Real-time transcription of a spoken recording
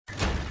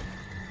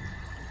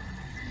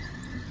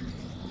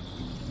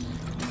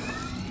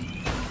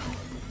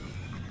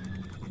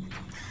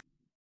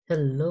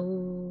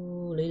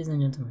Hello, ladies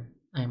and gentlemen,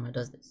 I am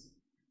iDuzzDis.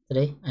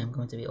 Today, I am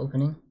going to be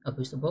opening a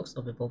booster box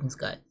of Evolving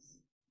Skies.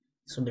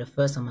 This will be the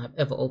first time I have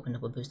ever opened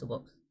up a booster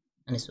box,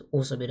 and this will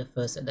also be the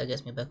first set that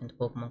gets me back into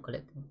Pokemon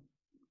collecting.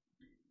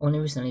 Only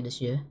recently this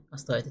year, I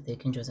started to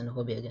take interest in the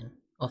hobby again,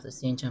 after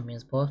seeing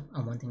Champion's Path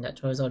and wanting that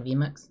Charizard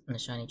VMAX and the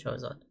shiny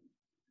Charizard.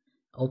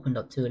 I opened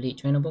up 2 Elite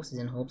Trainer boxes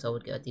in hopes I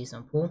would get a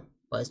decent pull,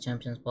 but as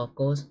Champion's Path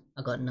goes,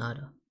 I got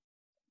nada.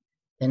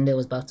 Then there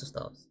was Battle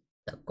Stars,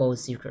 that gold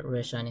secret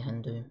rare shiny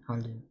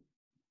Houndoom.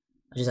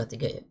 I just had to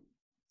get it.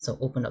 So I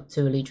opened up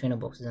 2 Elite Trainer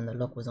boxes and the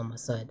luck was on my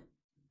side.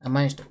 I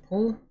managed to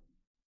pull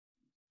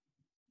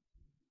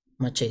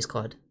my chase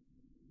card,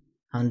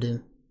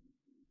 Houndoom.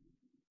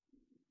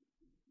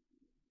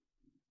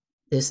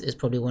 This is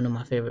probably one of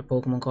my favorite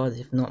Pokemon cards,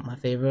 if not my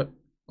favorite,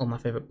 or my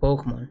favorite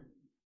Pokemon,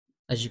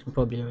 as you can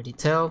probably already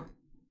tell.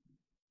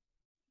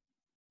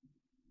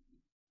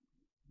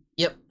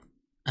 Yep,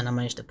 and I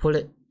managed to pull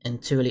it in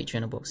 2 Elite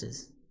Trainer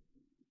boxes.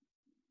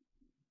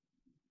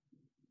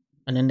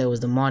 And then there was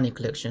the Marnie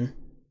collection,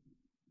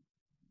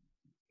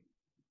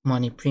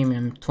 Marnie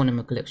Premium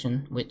Tournament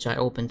collection, which I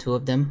opened 2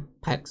 of them.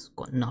 Packs,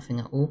 got nothing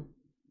at all.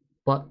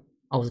 But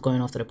I was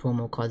going after the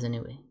promo cards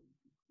anyway.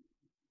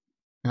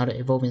 Now that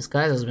Evolving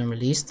Skies has been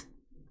released,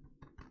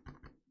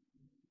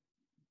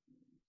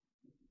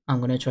 I'm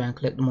going to try and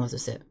collect the monster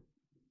set.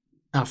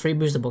 I have 3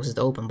 booster boxes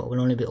to open, but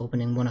we'll only be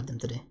opening 1 of them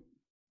today.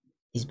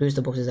 These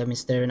booster boxes have been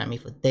staring at me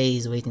for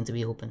days waiting to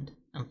be opened.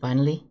 And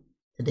finally,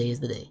 today is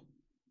the day.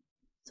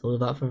 So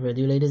without further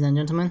ado, ladies and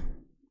gentlemen,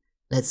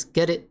 let's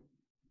get it.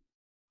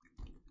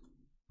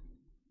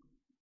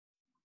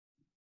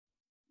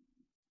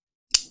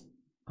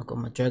 I've got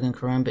my Dragon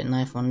Karambit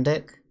knife on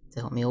deck to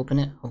help me open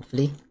it,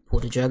 hopefully. Pull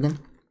the dragon,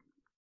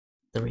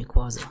 the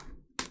Rayquaza.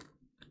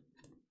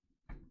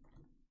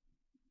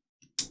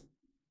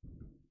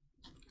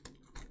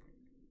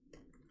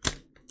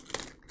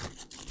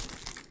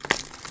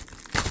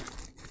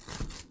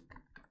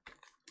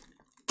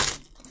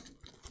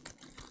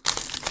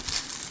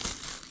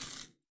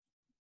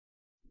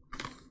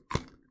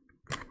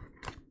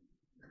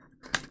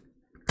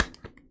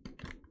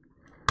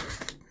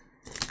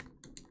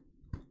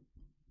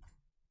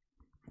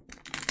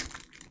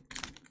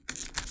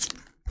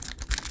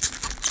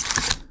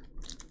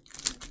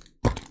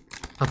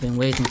 I've been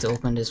waiting to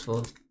open this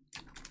for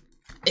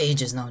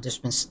ages now,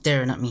 just been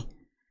staring at me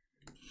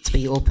to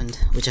be opened,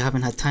 which I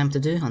haven't had time to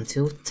do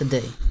until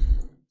today.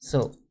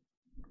 So,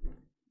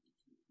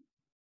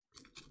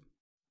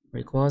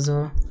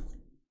 Rayquaza,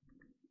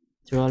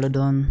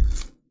 Duraludon,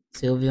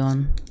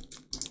 Sylveon,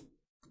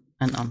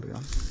 and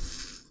Umbreon.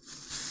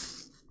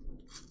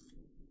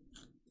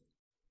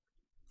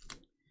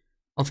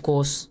 Of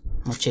course,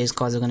 my chase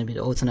cards are going to be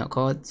the alternate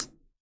cards,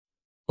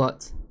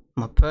 but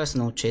my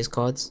personal chase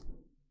cards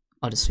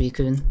are the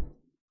Suicune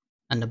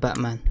and the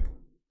Batman,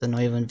 the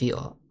not even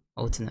VR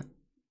alternate.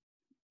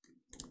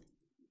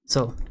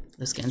 So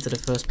let's get into the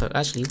first pack.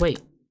 Actually, wait,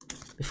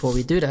 before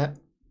we do that,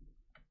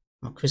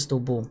 my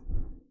crystal ball.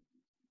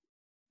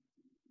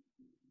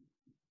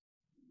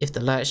 If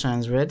the light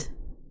shines red,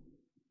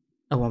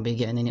 I won't be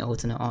getting any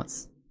alternate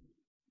arts.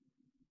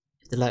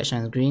 If the light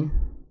shines green,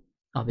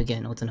 I'll be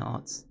getting alternate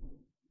arts.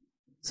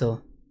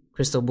 So,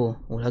 crystal ball,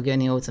 will I get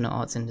any alternate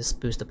arts in this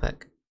booster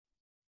pack?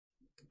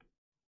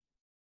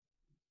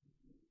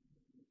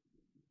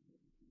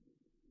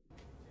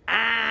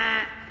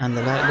 And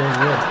the light goes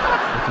red.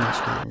 You can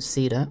actually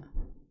see that.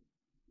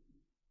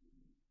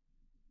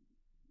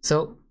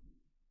 So,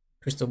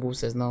 crystal ball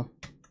says no.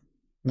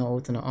 No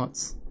alternate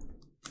arts.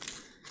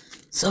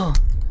 So,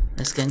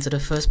 let's get into the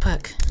first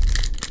pack.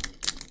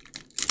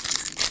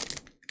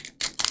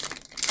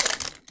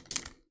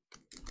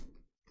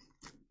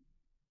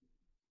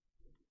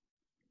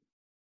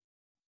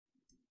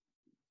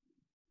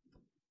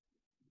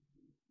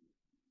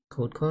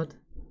 Code card.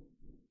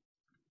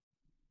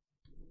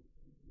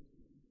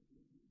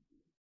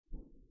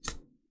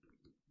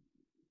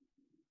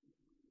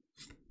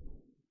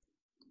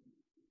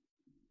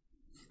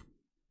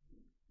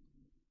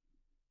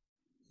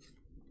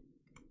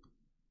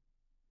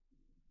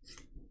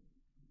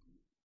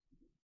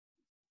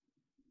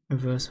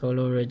 Reverse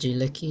Holo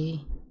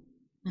Regieleki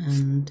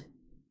and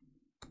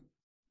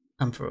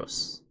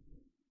Ampharos.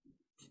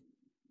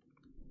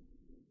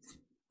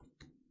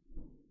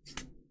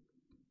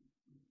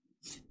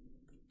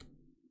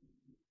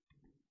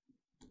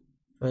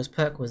 First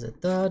pack was a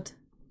dud.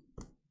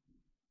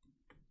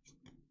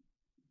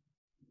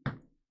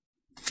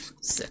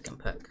 Second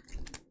pack,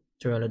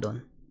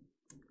 Duraludon.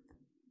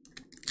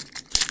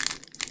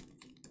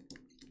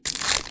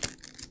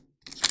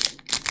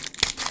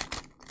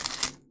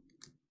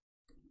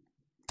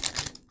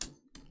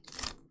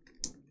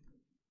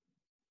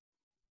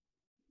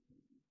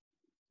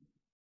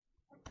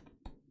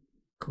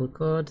 Code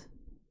card.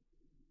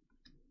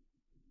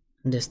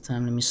 And this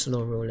time let me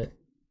slow roll it.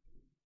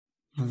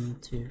 1,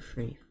 2,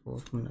 3, 4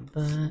 from the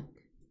back.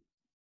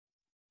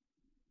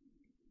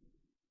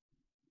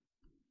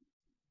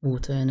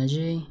 Water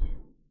Energy.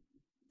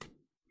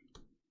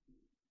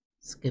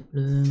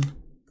 Skiploom.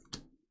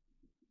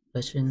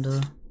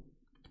 Fletchinder,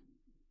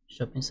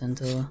 Shopping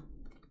Center,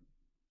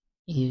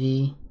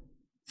 Eevee,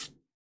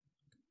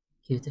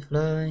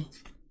 Cutiefly,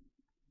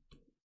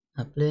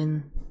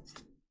 Applin,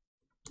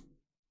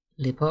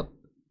 Lippop,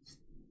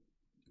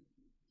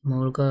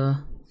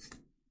 Molga,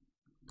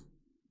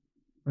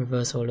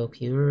 Reverse Holo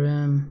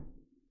Kyurem,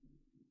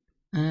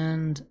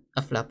 and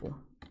a Flapple.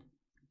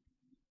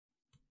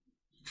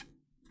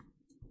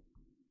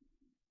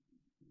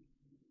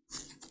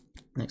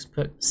 Next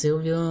pack,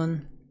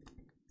 Sylveon.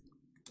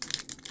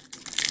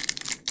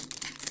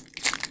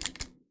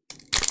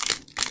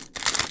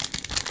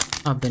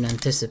 I've been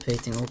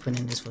anticipating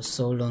opening this for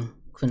so long,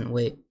 couldn't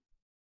wait.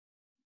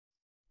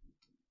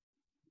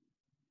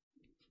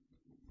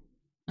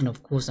 And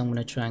of course I'm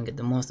gonna try and get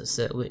the master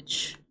set,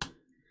 which,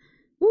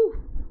 woo,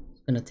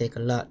 it's gonna take a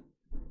lot.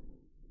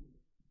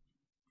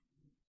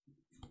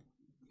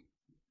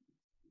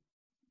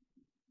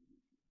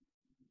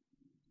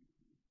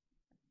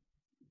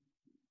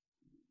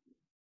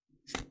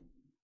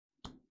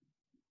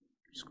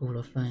 School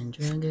of Flying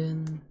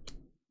Dragon,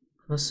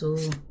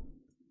 Crustle,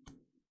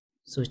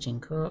 Switching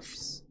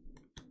Cups,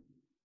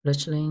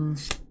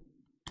 Fletchling,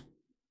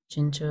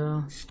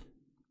 Chinchou,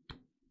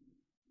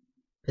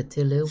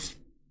 Petilil,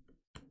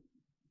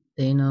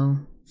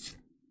 Dano,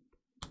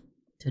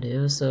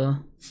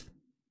 Tediosa,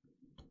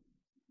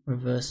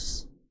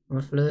 Reverse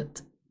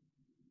Rufflet,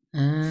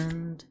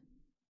 and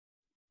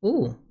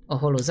ooh, a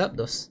Holo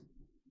Zapdos.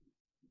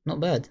 Not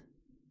bad.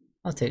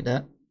 I'll take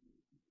that.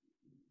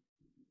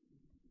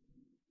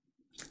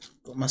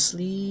 Got my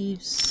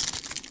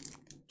sleeves,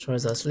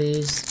 Charizard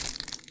sleeves.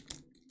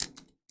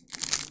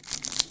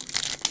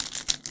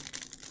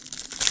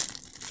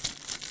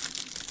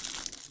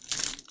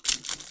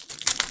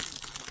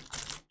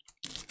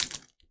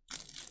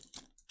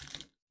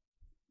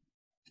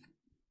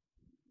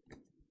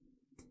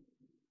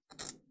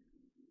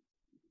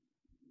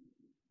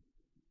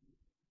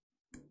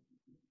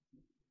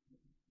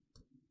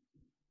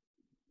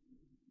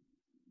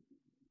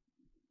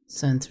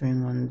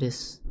 Centering on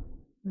this,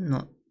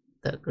 not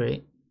that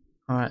great.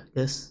 Alright, I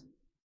guess.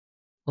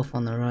 Off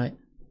on the right.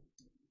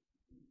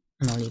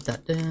 And I'll leave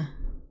that there.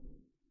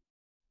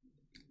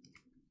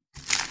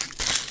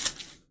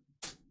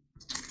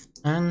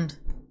 And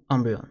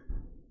Umbreon.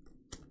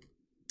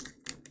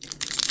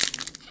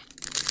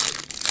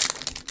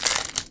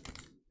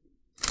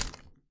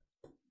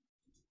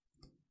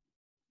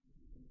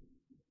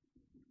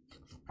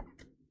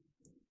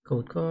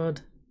 Code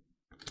card.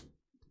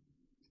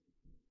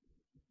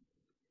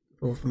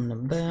 Go from the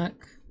back.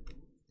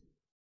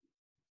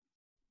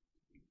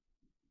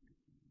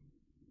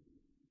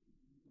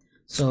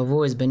 So I've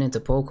always been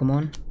into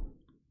Pokemon,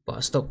 but I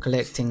stopped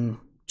collecting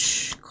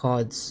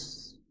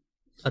cards.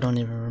 I don't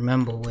even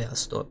remember where I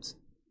stopped.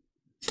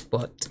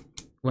 But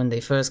when they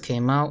first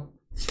came out,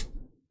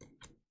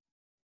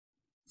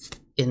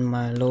 in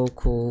my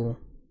local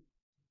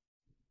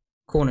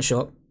corner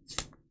shop,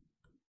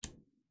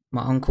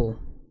 my uncle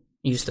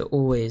used to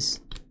always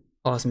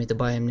ask me to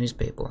buy him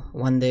newspaper.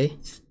 One day,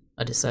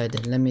 I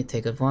decided, let me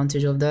take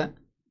advantage of that.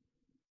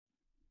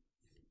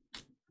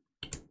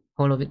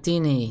 Holo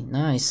Victini,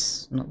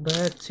 nice, not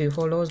bad. 2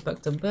 holos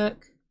back to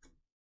back.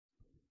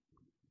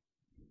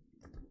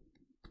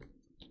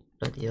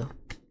 Bloody hell.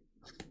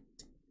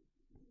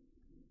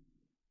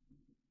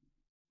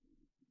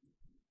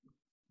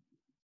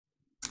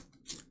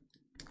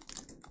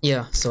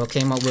 Yeah, so I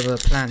came up with a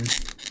plan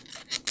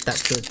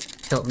that could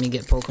help me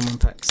get Pokemon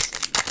packs.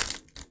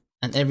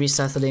 And every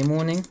Saturday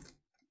morning,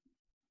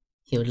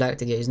 he would like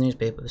to get his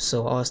newspaper,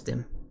 so I asked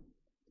him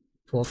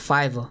for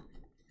 $5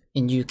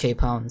 in UK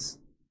pounds.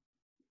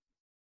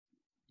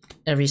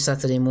 Every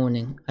Saturday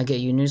morning, I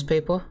get you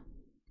newspaper,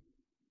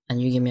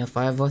 and you give me a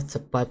 $5 to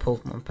buy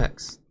Pokemon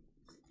packs.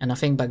 And I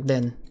think back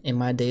then, in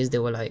my days, they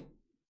were like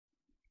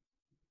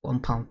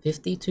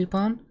 £1.50,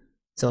 £2,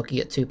 so I could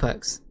get 2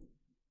 packs.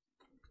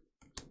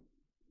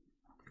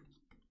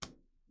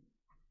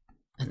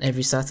 And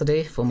every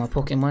Saturday, for my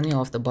pocket money,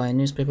 after buying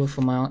newspaper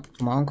for my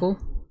uncle,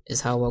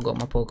 is how I got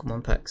my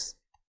Pokemon packs.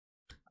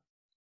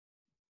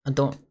 I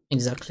don't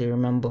exactly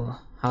remember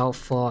how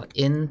far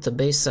into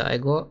base set I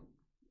got,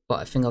 but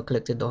I think I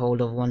collected the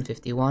whole of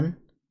 151.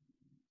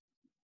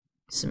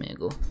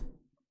 Smeagol.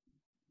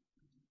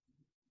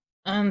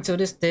 And to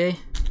this day,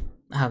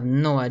 I have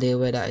no idea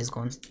where that is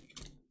gone.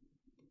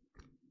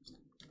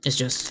 It's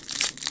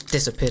just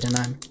disappeared and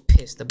I'm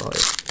pissed about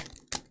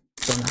it.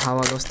 Don't know how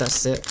I lost that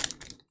set,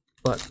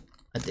 but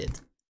I did.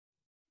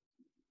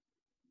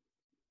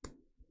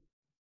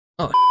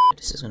 Oh,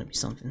 this is gonna be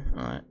something.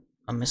 Alright,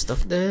 I messed up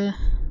there.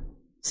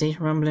 See,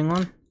 rambling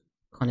on.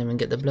 Can't even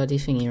get the bloody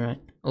thingy right.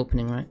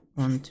 Opening right.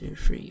 1, 2,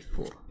 3,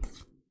 4.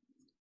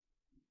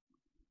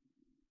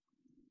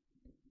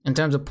 In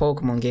terms of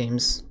Pokemon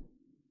games,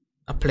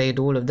 I played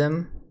all of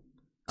them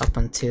up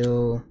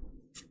until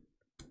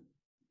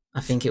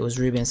I think it was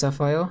Ruby and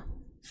Sapphire,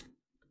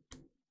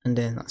 and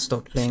then I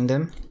stopped playing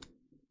them.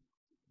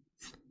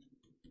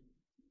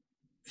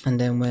 And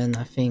then when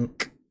I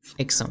think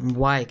X and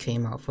Y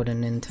came out for the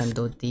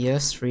Nintendo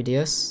DS,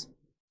 3DS,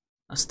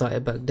 I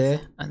started back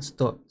there and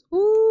stopped.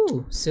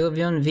 Ooh,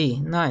 Sylveon V.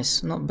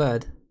 Nice, not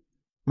bad.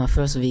 My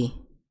first V.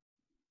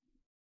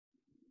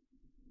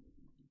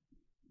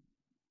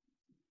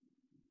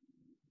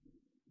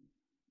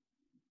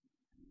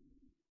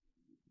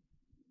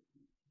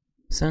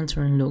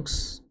 Centering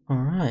looks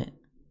alright.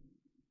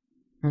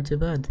 Not too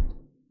bad.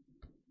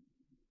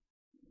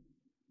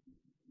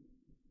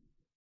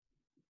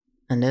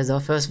 And there's our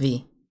first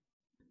V.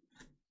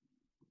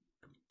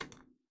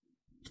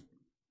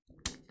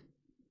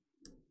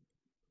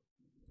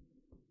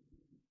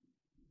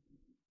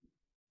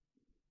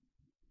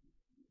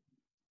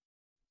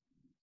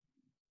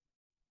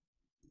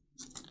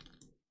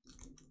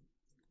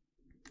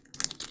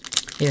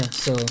 Yeah,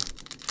 so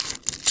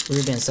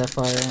Ruby and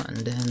Sapphire, and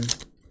then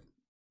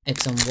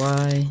X and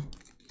Y.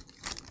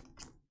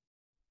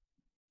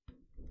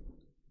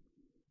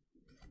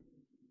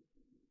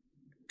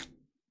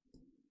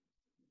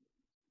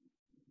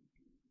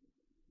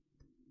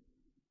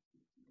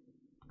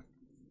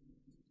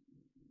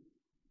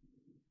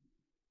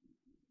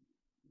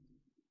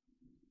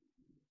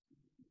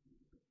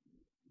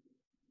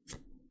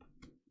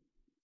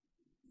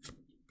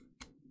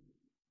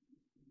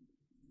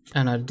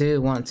 And I do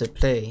want to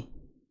play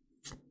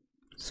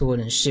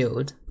Sword and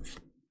Shield,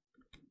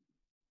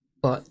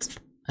 but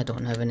I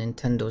don't have a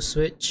Nintendo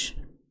Switch,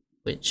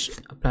 which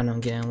I plan on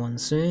getting one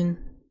soon,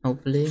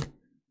 hopefully.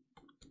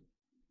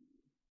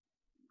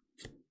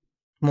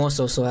 More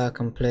so I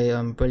can play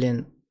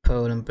Brilliant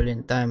Pearl and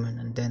Brilliant Diamond,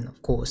 and then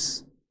of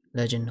course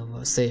Legend of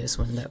Arceus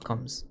when that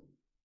comes.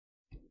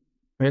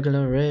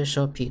 Regular rare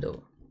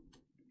Sharpedo.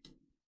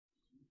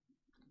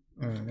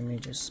 Alright, let me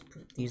just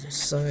put these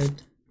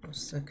aside for a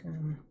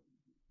second.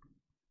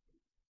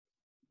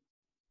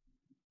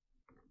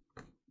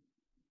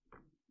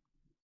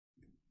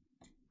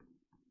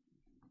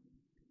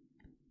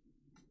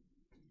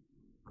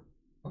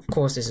 Of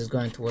course, this is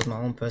going towards my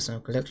own personal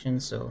collection,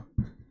 so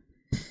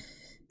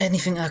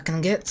anything I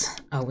can get,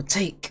 I would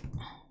take.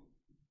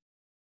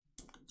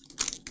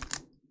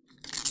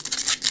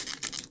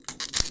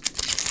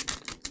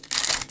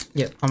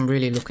 Yep, I'm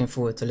really looking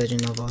forward to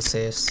Legend of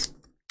Arceus.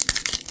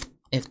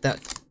 If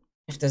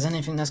there's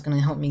anything that's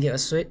gonna help me get a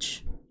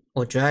Switch,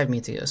 or drive me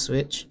to get a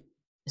Switch,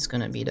 it's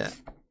gonna be that.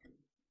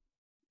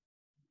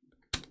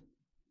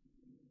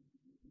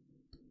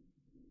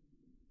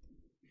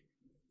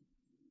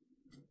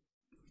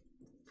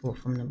 Four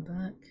from the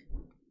back.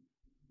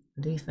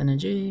 Leaf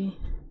Energy.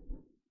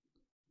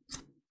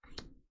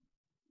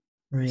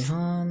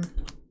 Rayhan.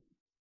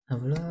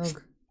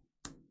 Avlog.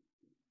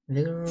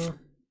 Vigoroth.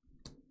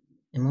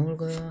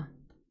 Emolga.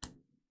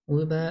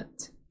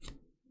 Woobat.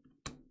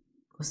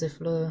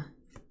 Gossifleur.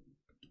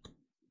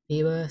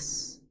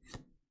 Feebas.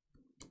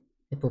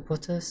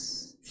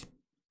 Hippopotas.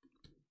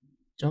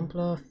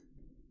 Jumpluff.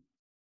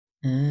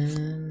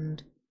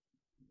 And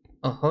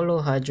a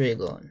Holo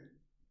Hydreigon.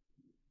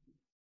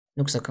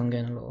 Looks like I'm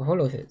getting a lot of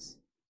holo hits.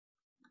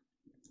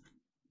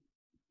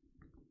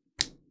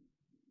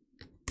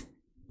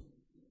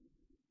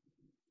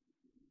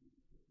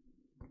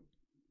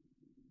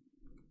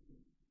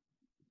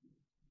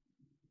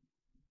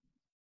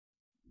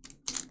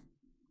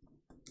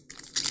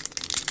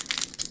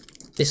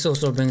 This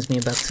also brings me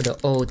back to the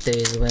old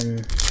days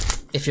when,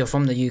 if you're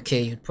from the UK,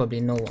 you'd probably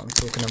know what I'm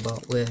talking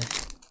about, where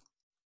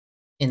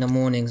in the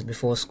mornings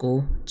before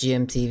school,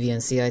 GMTV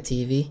and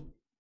CITV,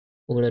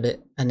 all of the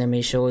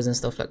anime shows and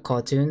stuff like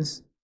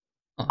cartoons.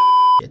 Oh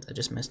shit, I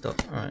just messed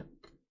up. Alright.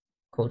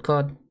 Code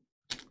card.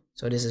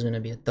 So this is gonna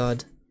be a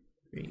dud.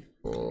 3,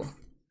 4.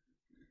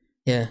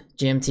 Yeah,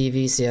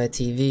 GMTV,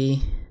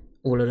 CITV,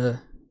 all of the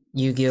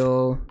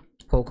Yu-Gi-Oh,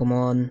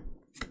 Pokemon.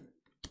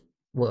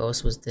 What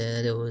else was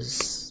there? There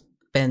was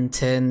Ben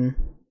 10.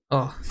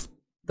 Oh,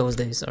 those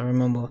days. I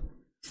remember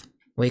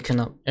waking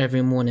up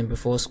every morning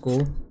before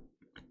school,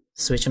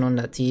 switching on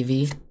that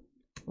TV,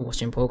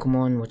 watching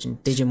Pokemon, watching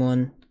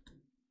Digimon,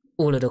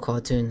 all of the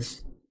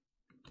cartoons.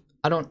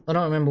 I don't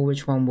remember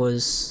which one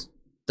was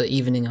the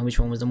evening and which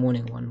one was the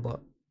morning one, but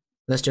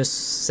let's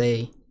just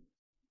say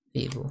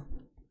people.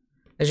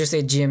 Let's just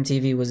say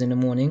GMTV was in the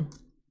morning.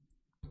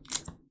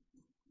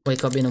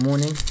 Wake up in the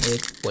morning,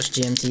 watch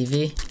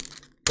GMTV,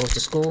 go to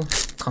school,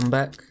 come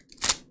back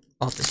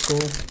after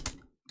school,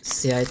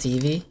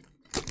 CITV,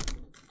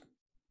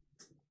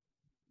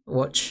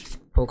 watch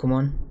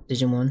Pokemon,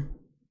 Digimon,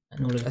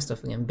 and all of that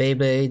stuff again.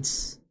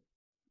 Beyblades,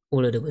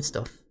 all of the good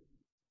stuff.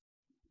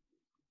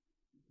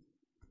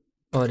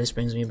 Oh, this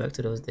brings me back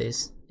to those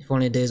days. If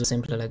only days were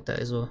simpler like that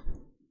as well.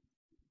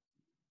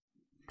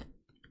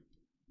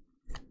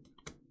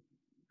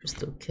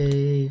 Crystal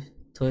Cave,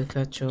 Toy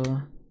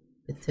Catcher,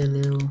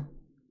 Petilil,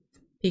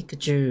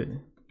 Pikachu,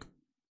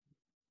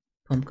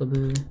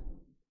 Pumpkaboo,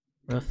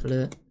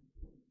 Rufflet,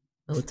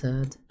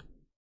 Lotad,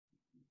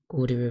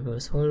 Gordy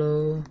Reverse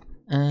Holo,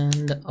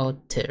 and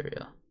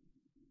Altaria.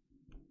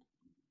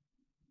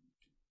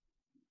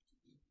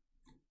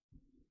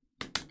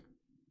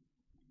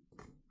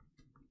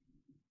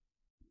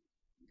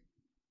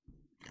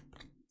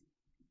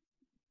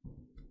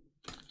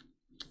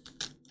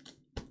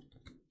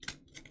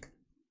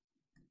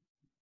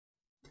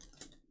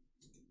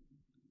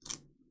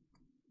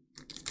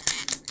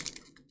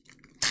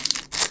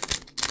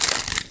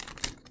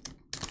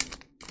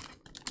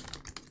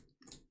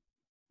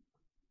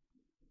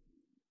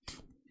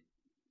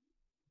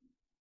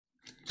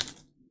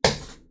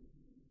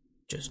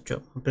 Just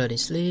drop my bloody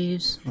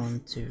sleeves.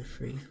 1, 2,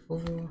 3,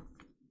 4.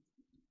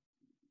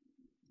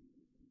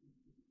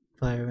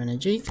 Fire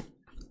energy.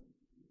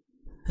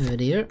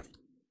 Herdier.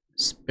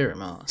 Spirit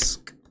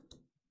Mask.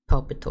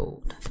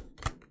 Palpitoad.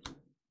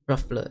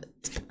 Rufflet.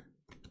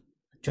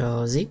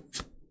 Drowsy.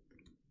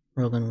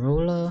 Rug and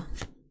Roller.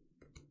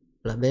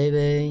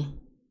 Baby.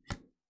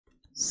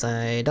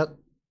 Psyduck.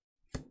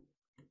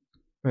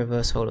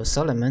 Reverse Holo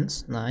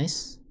Salamence.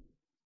 Nice.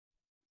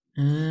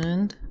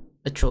 And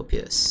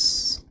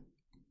Atropius.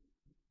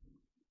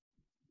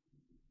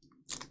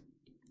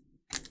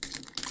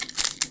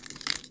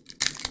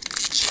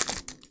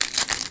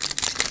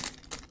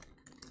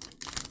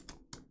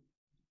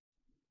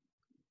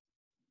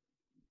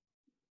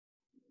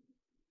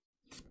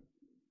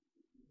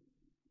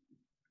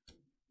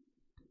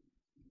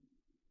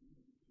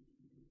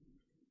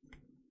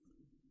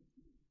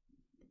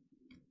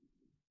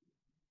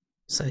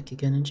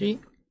 Psychic Energy,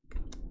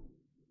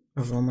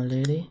 Aroma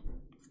Lady,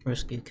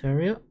 Rescue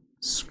Carrier,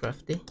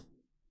 Scrafty,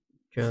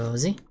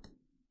 Drowsy,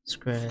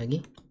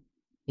 Scraggy,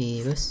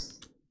 Beavis,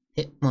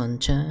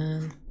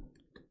 Hitmonchan,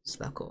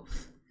 Slack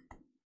Off,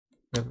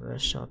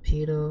 Reverse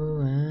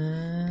Sharpedo,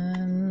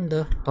 and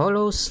the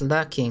Holo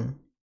Slacking.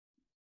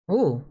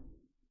 Oh,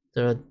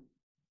 there are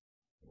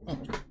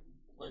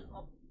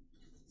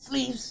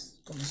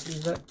sleeves. Got my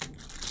sleeves back.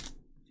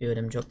 A few of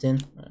them dropped in.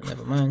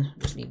 Never mind,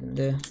 just leave them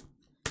there.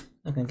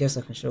 I guess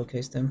I can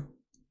showcase them.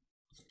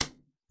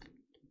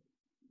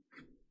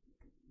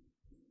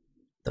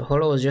 The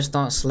holos just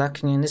aren't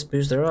slacking in this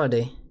booster, are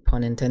they?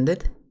 Pun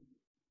intended.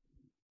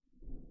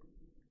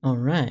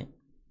 Alright.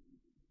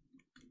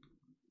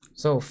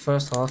 So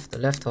first half, the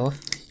left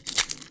half,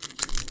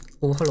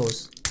 all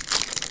holos.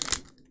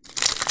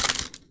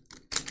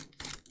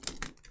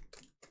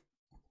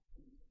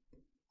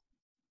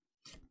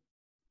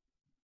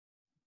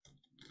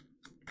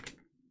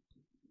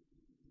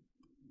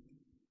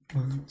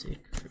 One, two,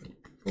 three,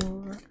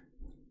 four.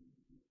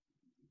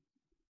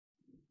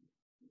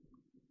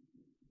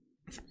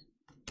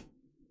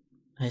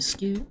 Ice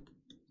Cube,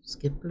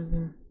 Skip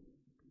Bloom,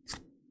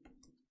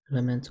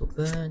 Elemental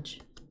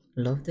Badge,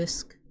 Love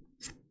Disc,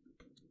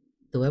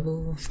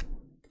 Dwebble,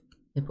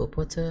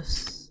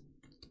 Hippopotas,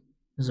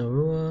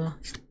 Zorua,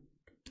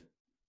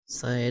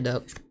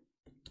 Psyduck,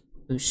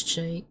 Boost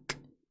Shake,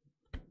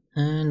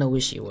 and a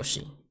Wishy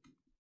Washy.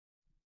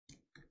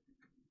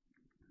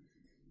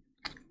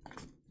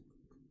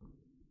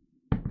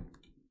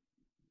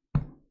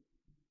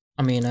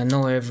 I mean, I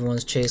know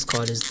everyone's chase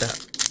card is that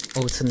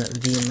alternate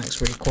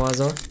VMAX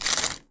Rayquaza.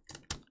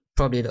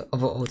 Probably the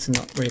other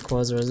alternate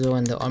Rayquaza as well,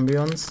 and the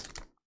Umbreons.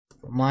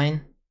 But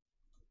mine,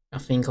 I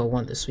think I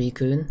want the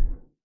Suicune,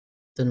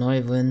 the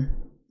Noivern,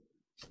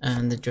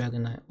 and the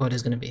Dragonite. Oh,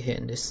 there's gonna be a hit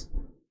in this.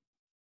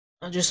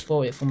 I'll just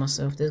spoil it for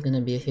myself. There's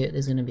gonna be a hit,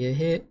 there's gonna be a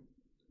hit.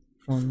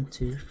 1,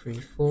 2, 3,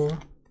 4.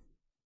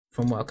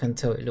 From what I can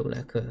tell, it looked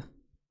like a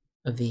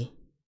V.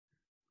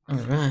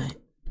 Alright.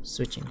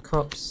 Switching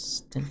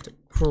cups,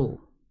 Tentacruel,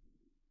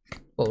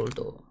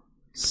 Boldo,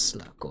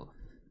 Slack Off,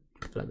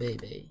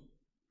 Flabebe,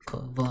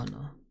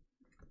 Carvana,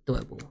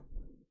 Dwebble,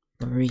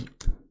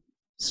 Mareep,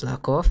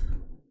 Slack Off,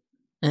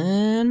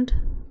 and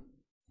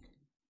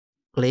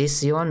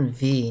Glaceon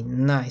V.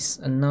 Nice,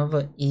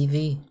 another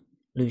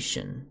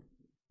evolution.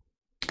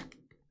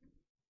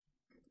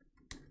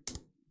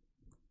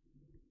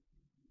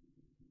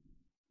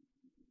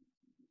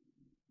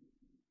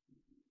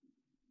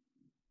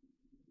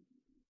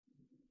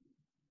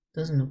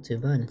 Doesn't look too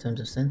bad in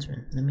terms of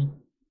centering. Let me.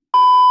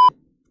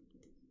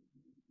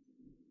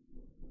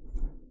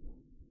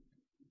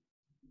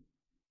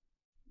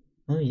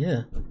 Oh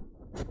yeah,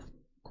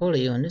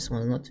 quality on this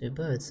one's not too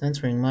bad.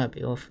 Centering might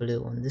be off a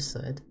little on this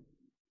side.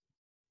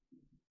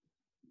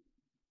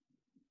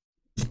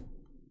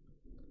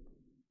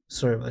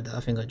 Sorry about that. I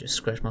think I just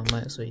scratched my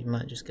mic, so you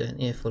might just get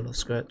an earful of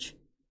scratch.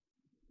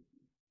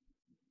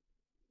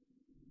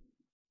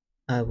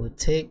 I would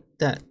take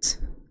that.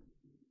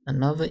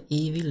 Another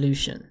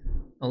evolution.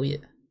 Oh yeah.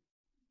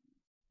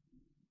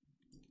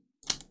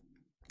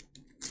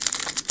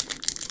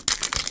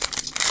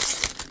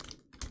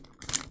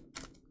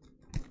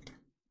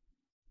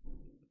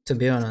 To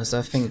be honest,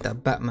 I think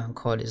that Batman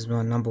card is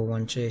my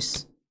 #1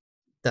 chase.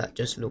 That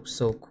just looks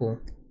so cool.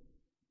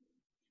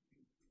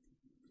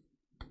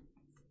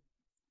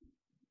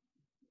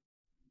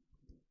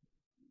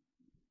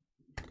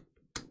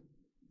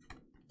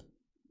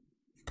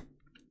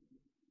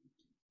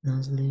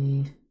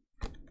 Nuzleaf,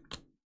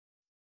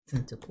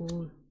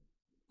 Tentacool,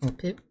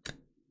 Pip,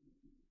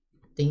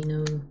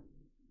 Dino,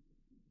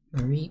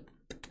 Mareep,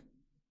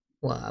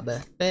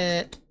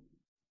 Wobbuffet,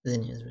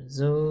 Zinnia's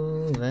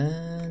Resolve,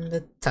 and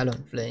the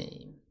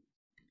Talonflame.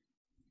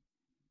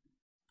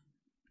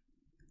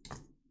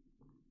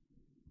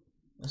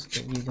 Let's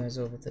get you guys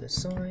over to the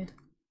side.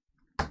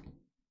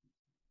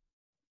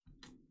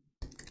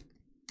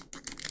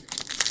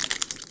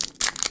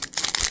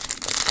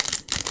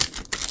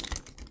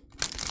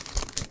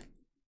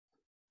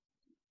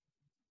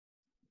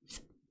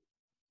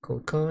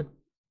 Code card.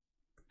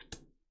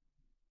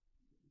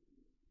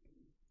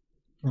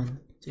 1,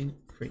 2,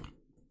 3,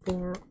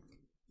 4.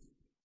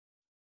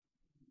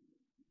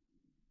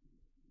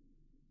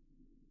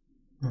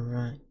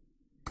 Alright.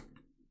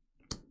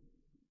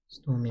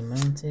 Stormy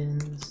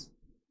Mountains,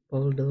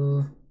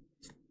 Boulder,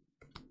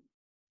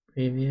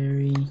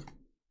 Braviary,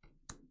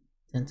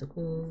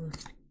 Tentacles,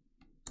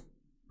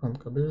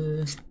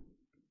 Pumpkaboo,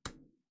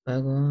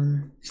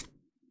 Bagon,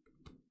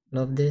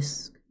 Love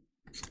Disc,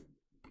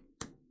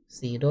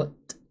 C Dot,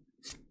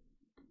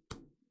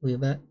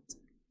 Weebat,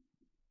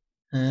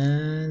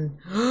 and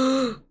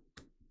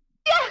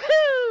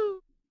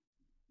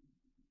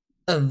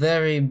a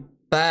very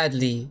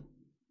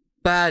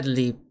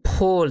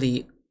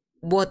poorly,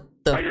 what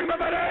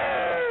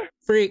the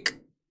freak,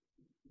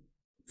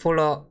 full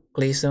art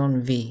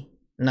Glaceon V.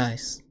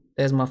 Nice,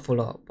 there's my full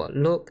art, but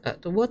look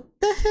at what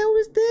the hell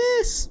is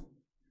this?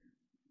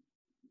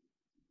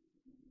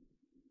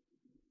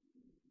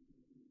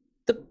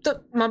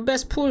 My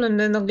best pull and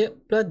then I'll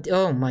get blood.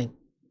 Oh my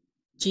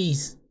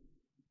jeez.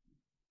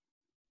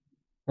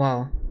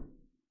 Wow,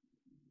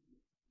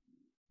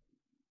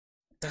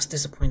 that's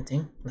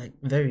disappointing, like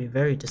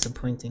very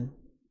disappointing.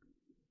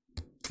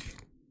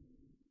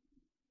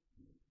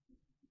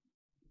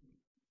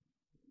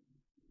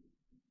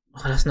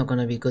 Oh, that's not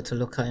gonna be good to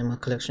look at in my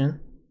collection.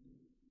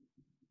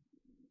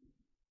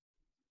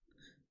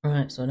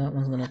 Alright, so that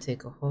one's gonna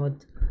take a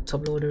hard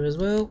top loader as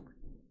well.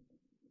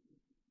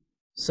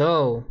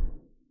 So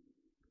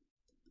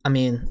I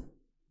mean,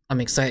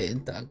 I'm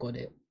excited that I got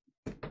it.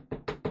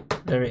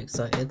 Very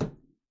excited,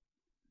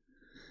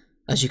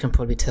 as you can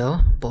probably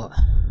tell, but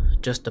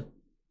just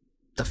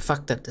the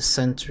fact that the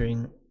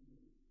centering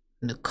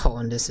and the cut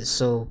on this is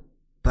so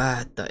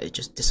bad that it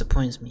just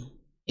disappoints me.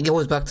 It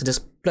goes back to this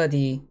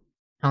bloody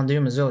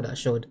Houndoom as well that I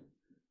showed.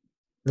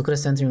 Look at the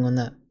centering on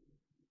that.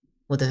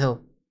 What the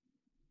hell?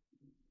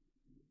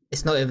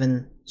 It's not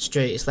even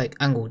straight, it's like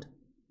angled.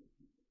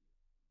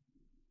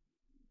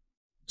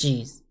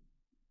 Jeez.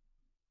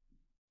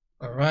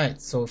 Alright,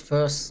 so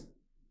first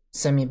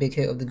semi-big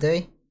hit of the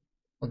day,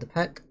 of the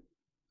pack.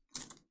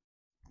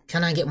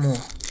 Can I get more?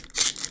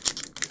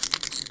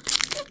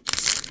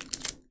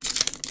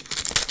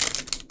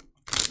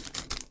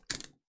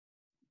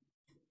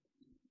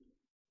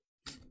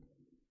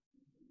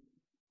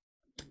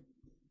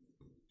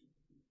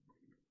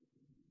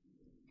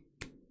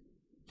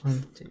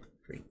 One, two,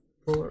 three,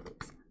 four.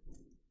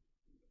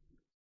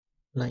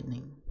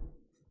 Lightning.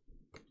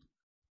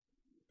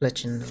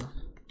 Fletchinder.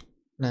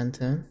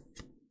 Lantern.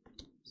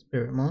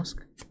 Spirit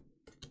Mask.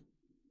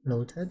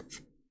 Loaded.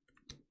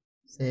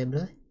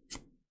 Sableye.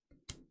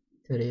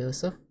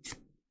 Furiosa.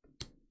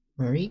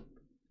 Marie.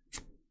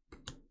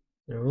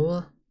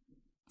 Zorua.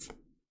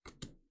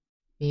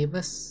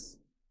 Phoebus.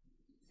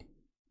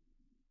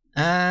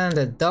 And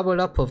a double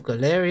up of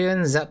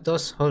Galarian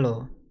Zapdos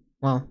Holo.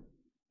 Wow.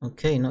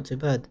 Okay, not too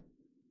bad.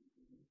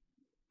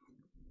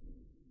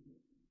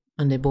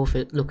 And they both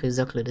look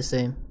exactly the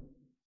same.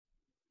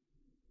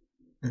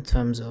 In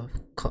terms of,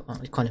 oh,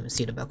 you can't even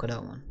see the back of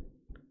that one.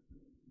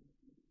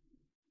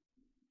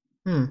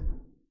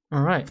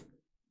 Alright.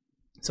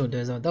 So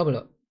there's our double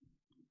up.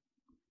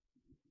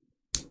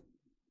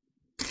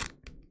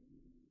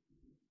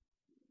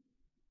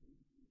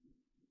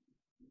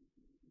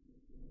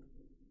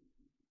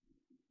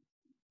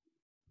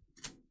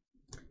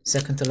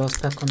 Second to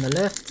last pack on the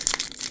left.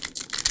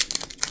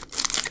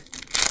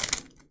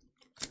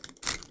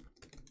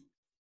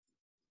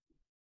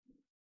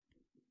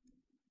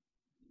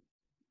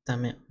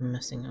 Damn it, I'm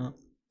messing up.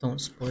 Don't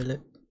spoil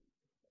it.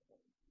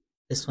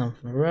 This one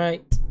from the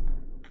right.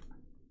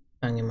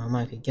 Banging my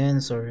mic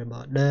again, sorry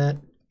about that.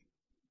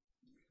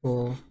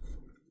 4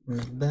 from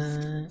the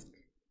back.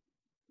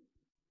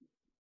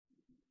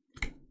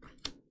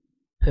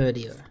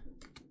 Herdia.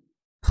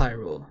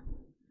 Pyro.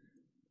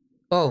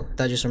 Oh,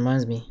 that just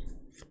reminds me.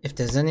 If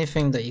there's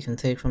anything that you can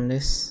take from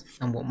this,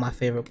 and what my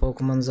favorite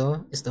Pokemons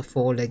are, it's the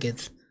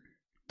four-legged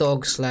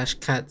dog slash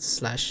cat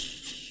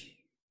slash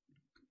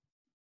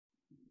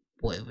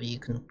whatever you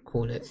can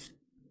call it.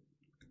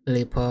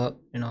 Leopard,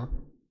 you know,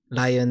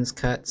 lions,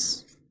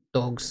 cats,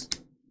 dogs.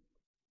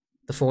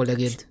 The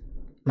four-legged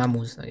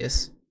mammals, I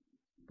guess.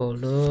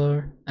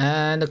 Boulder.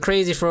 And a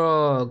crazy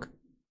frog!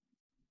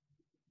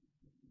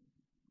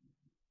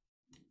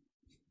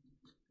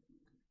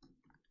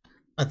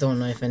 I don't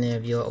know if any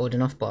of you are old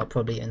enough, but I'll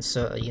probably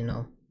insert a, you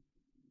know,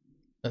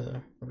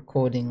 a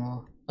recording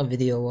or a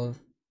video of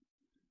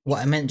what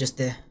I meant just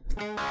there.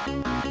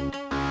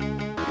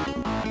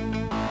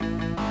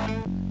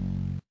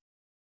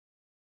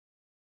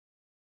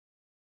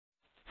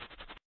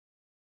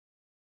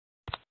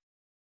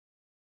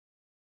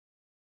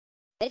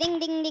 Ding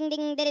ding ding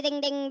ding ding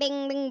ding ding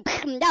ding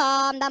ding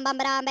dum dum bum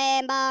bam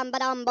bam bam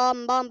bam bum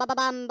bum bum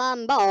bum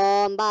bum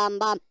bum bum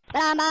bum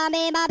bam bam bam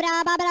bam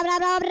bam bam bam bam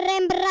bam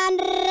bam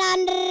bam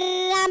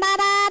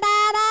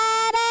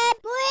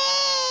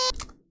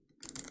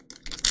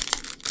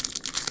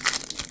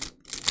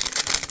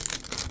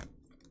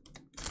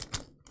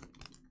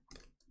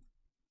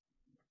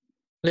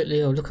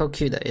Literally, oh, look how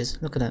cute that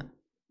is. Look at that.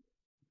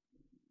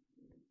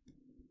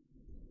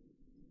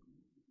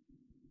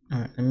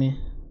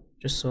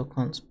 just so I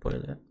can't spoil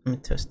it. Let me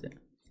test it.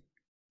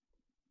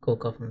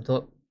 Coke up from the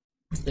top.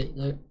 There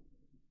you go.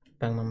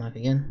 Bang my mic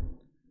again.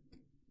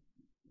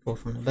 4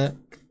 from the back.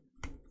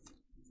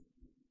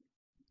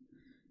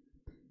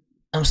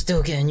 I'm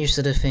still getting used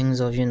to the things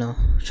of, you know,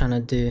 trying to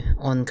do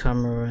on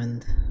camera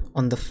and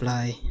on the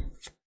fly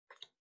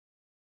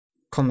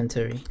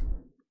commentary.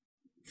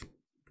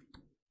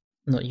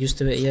 Not used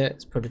to it yet.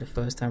 It's probably the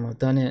first time I've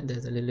done it.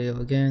 There's a Lilio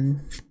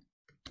again.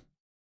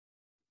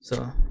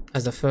 So,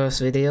 as the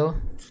first video,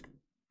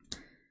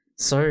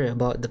 sorry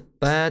about the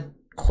bad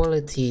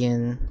quality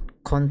and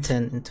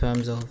content in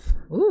terms of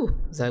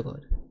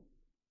Zygote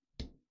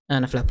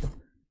and a flapper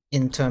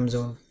in terms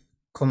of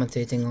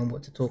commentating on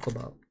what to talk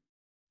about.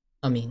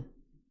 I mean,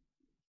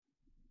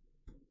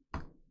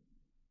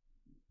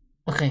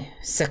 okay,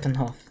 second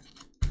half.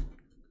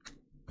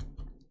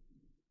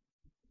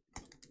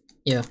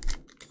 Yeah,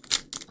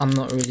 I'm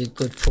not really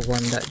good for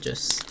one that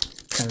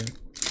just can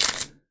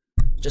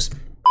just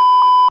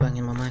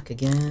banging my mic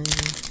again,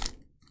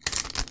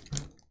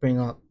 bring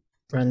up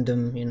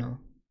random, you know,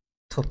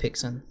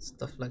 topics and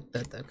stuff like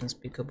that I can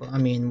speak about. I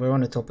mean, we're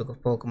on the topic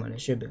of Pokemon. There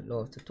should be a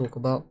lot to talk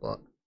about, but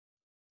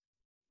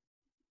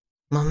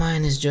my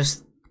mind is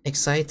just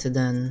excited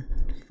and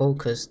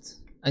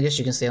focused. I guess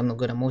you can say I'm not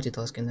good at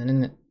multitasking then,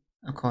 isn't it?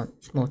 I can't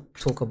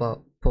talk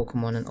about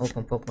Pokemon and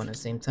open Pokemon at the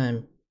same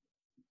time.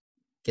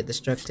 Get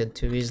distracted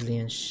too easily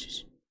and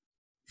see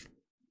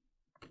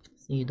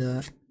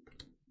that?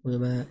 We're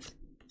back.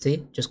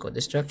 See? Just got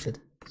distracted.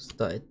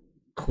 Started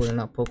calling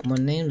out Pokemon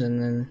names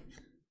and then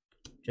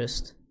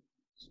just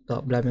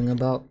start blabbing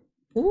about.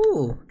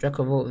 Ooh,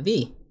 Dracovolt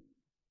V.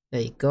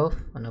 There you go.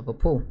 Another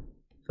pull.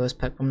 First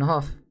pack from the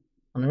half.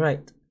 On the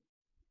right.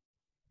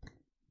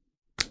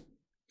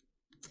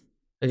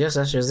 I guess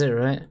that's just it,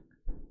 right?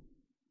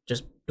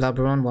 Just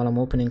blabber on while I'm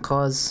opening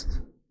cards,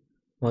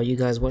 while you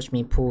guys watch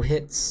me pull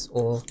hits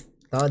or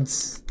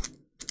duds.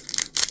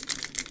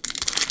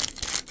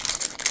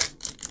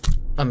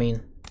 I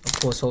mean, of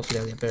course, hopefully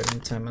I'll get better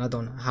in time, and I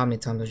don't know how many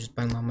times I just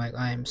bang my mic.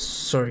 I am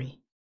sorry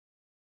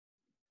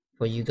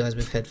for you guys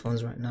with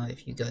headphones right now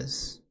if you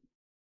guys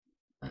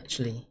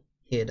actually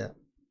hear that.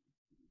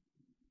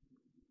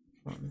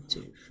 1,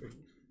 2, 3,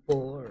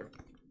 4.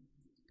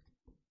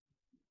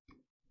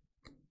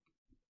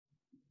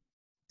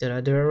 Did I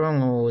do it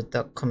wrong, or was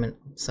that coming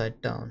upside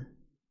down?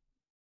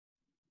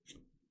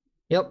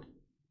 Yep.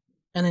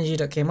 Energy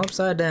that came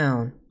upside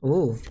down.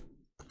 Ooh.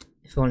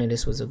 If only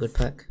this was a good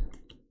pack.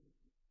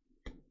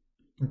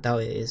 I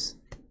doubt it is.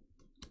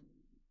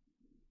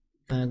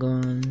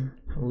 Dragon,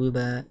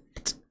 Woobat,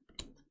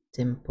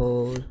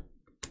 Dimple,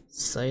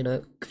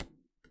 Psyduck,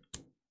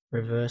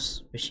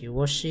 Reverse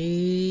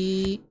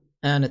Wishy-Washy,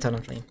 and a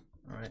Talonflame.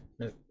 Alright,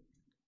 nope.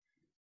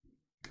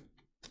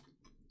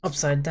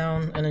 Upside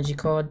down energy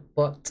card,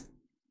 but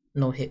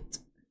no hit.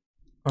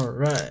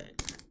 Alright.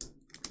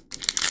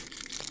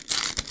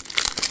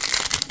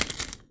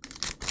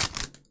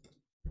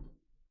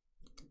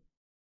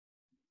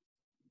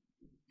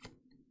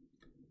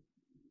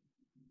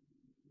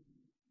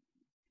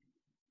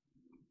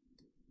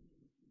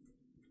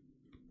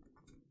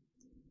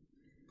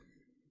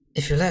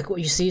 If you like what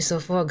you see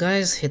so far,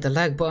 guys, hit the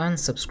like button,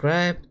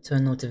 subscribe,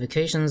 turn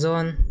notifications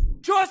on.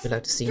 If you'd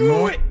like to see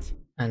more.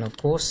 And of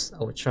course, I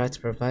will try to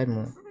provide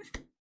more.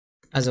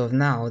 As of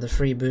now, the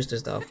free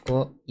boosters that I've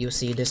got, you'll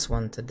see this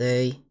one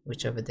today,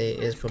 whichever day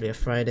it is, probably a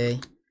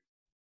Friday.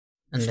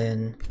 And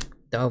then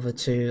the other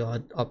two I'll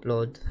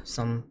upload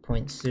some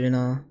point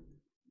sooner.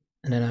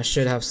 And then I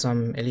should have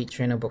some Elite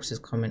Trainer boxes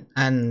coming,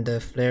 and the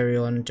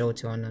Flareon,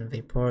 Jolteon, and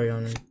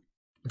Vaporeon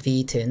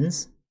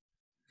V-Tins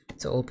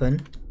to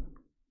open.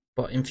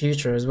 But in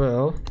future as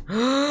well.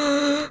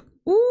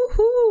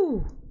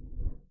 Woohoo!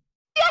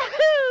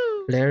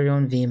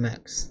 Flareon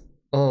VMAX.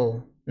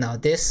 Oh, now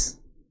this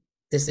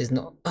is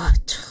not. I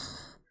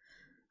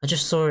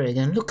just saw it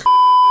again. Look,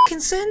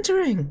 f***ing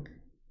centering.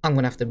 I'm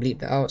gonna have to bleep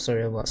that out.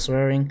 Sorry about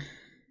swearing.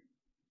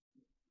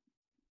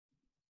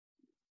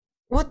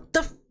 What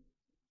the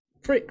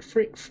frick?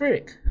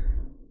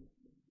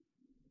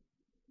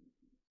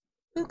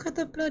 Look at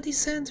the bloody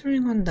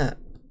centering on that.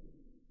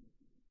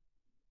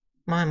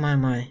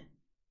 My.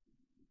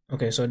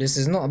 Okay, so this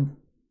is not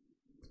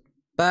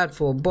bad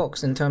for a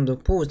box in terms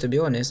of pulls, to be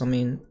honest. I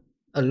mean,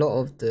 a lot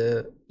of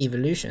the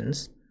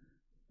evolutions,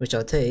 which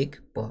I'll take,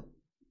 but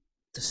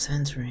the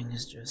centering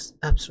is just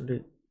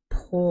absolute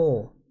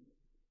poor.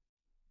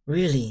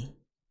 Really.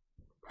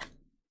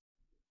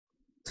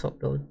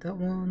 Top load that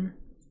one.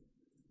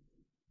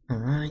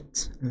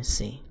 Alright, let me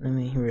see. Let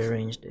me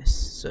rearrange this.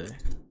 So,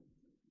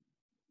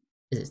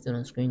 is it still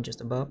on screen? Just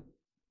about.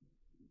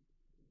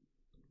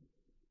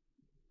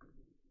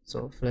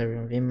 So,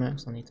 Flareon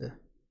VMAX, I need to.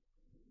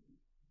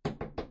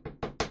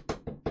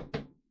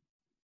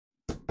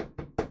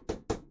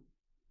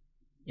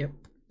 Yep,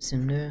 it's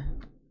in there.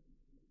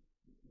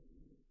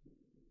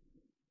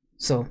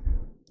 So,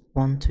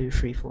 1, 2,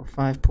 3, 4,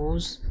 5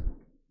 pulls.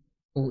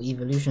 All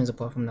evolutions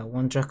apart from that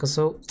one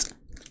Dracozolt.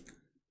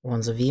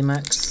 One's a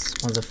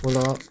VMAX, one's a full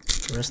art,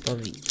 the rest are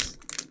Vs.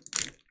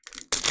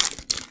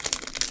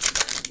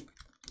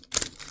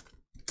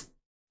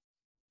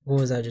 What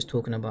was I just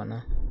talking about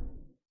now?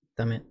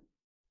 Damn it.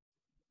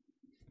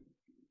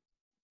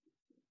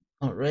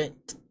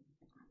 Alright.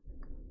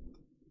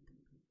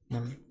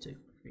 1, 2,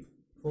 3,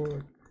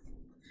 4.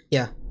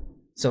 Yeah.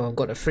 So I've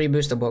got the 3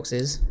 booster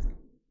boxes.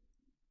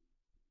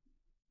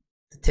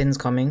 The tins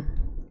coming.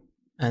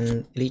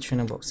 And elite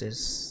trainer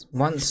boxes.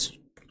 Once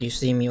you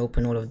see me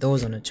open all of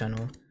those on the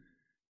channel,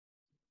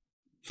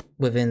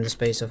 within the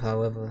space of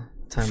however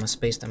time I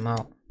space them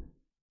out,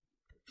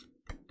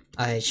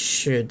 I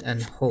should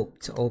and hope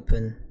to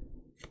open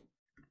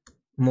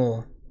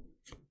more,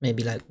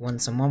 maybe like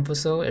once a month or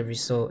so,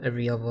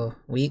 every other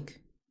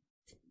week.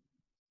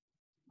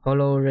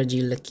 Holo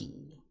Reggie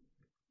Lucky.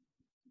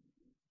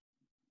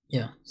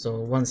 Yeah, so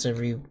once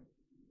every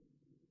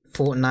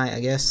fortnight, I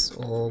guess,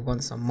 or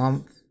once a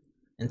month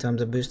in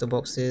terms of booster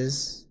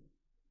boxes,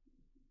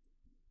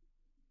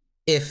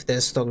 if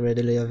there's stock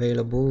readily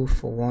available,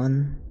 for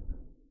one.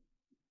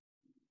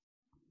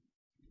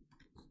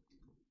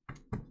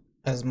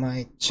 As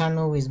my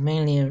channel is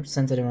mainly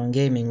centered around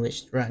gaming,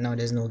 which right now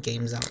there's no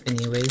games out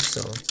anyway,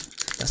 so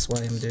that's why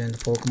I'm doing the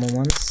Pokemon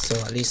ones. So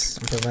at least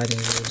I'm providing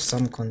you with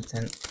some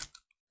content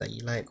that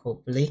you like,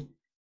 hopefully.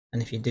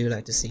 And if you do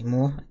like to see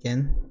more,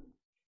 again,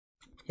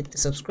 hit the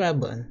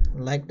subscribe button,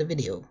 like the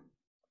video,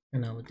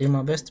 and I will do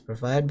my best to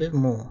provide with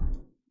more.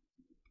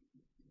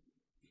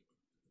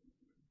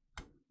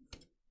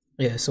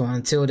 Yeah, so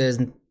until there's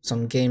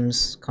some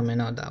games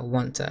coming out that I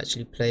want to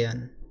actually play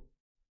and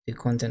do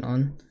content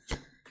on,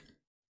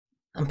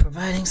 I'm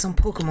providing some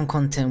Pokemon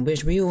content,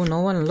 which we all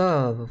know and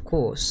love, of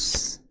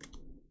course.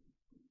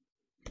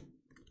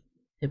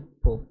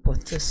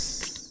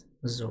 Hippopotas,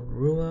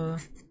 Zorua,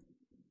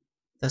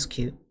 that's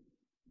cute.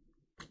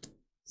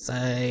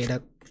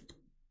 Psyduck,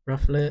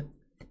 Rufflet,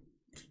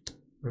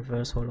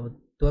 Reverse Holo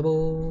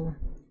Double,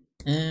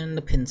 and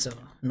the Pinsir,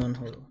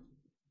 non-holo.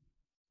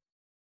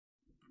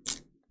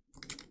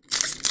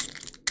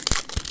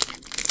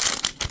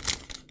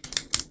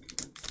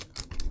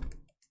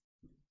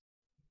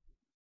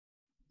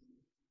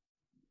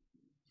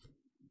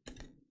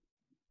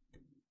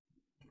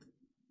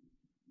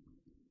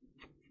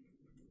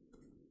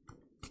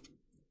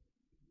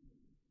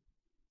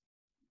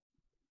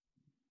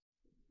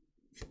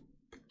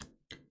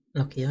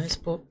 Lucky Ice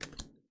Pop,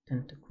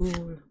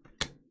 Tentacool,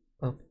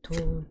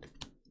 Toad,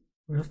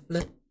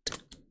 Rufflet,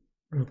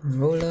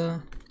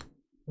 Roller,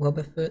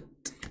 Wobbuffet,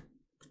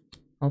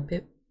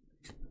 Hoppip,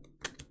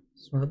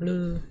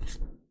 Swablu,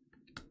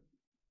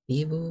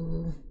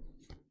 Evo,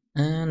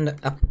 and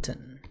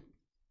Appleton.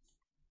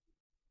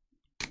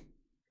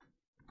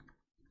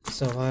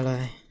 So while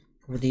I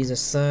put these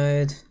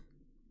aside,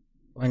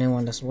 for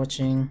anyone that's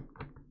watching,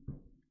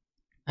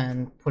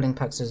 and pulling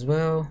packs as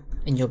well,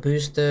 in your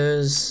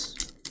boosters,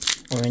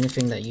 or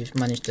anything that you've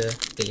managed to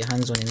get your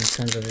hands on in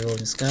terms of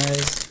Evolving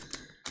Skies,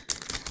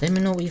 let me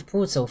know what you've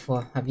pulled so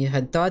far. Have you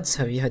had duds?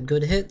 Have you had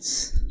good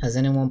hits? Has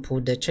anyone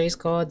pulled their chase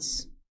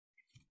cards?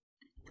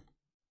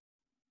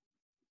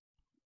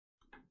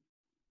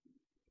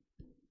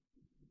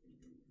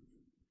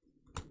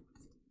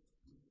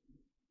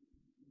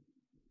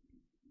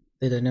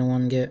 Did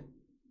anyone get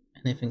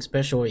anything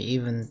special, or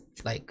even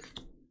like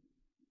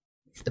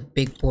the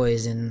big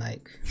boys in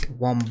like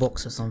one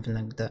box or something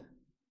like that,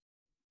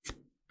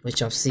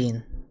 which I've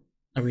seen?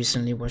 I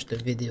recently watched a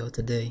video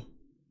today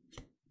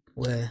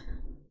where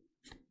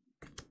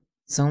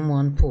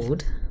someone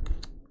pulled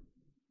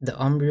the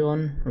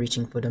Umbreon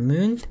reaching for the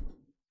moon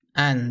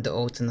and the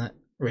alternate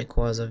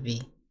Rayquaza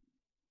V.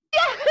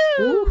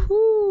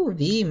 Woohoo!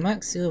 V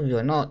Max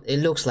Silvio. Not, it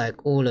looks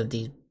like all of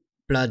these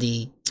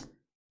bloody,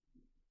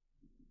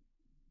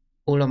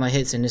 all of my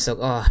hits in this, like,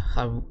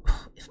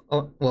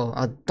 well,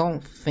 I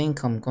don't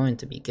think I'm going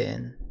to be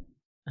getting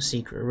a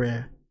secret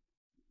rare.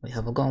 Wait,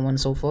 have I gotten one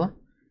so far?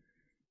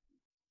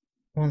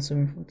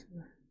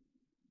 1742.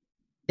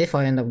 If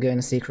I end up getting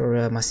a secret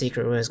rare, my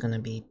secret rare is gonna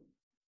be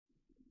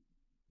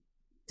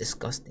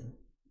disgusting.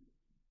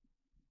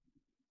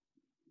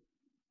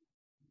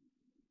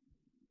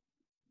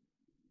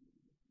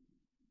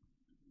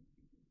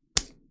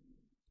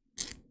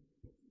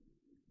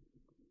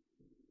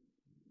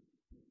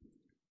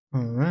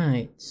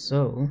 Alright,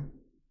 so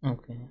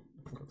okay,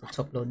 I forgot to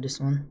top load this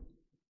one.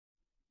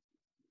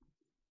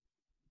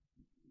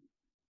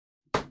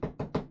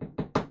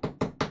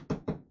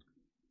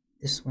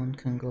 This one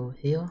can go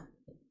here.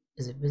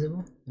 Is it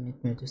visible? Let me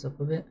move this up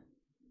a bit.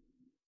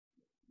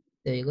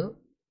 There you go.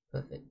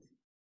 Perfect.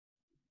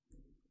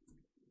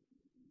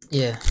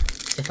 Yeah,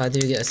 if I do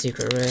get a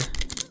secret rare,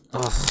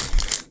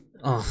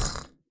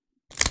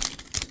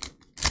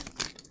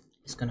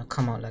 it's gonna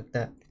come out like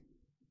that.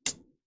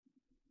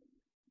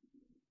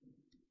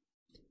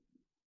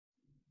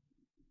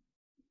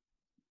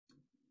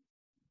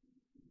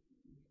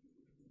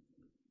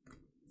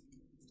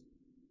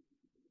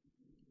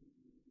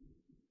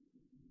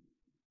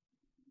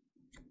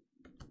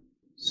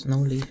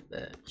 Snowleaf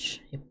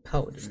Birch,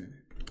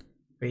 Hippowdon,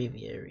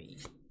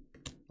 Braviary,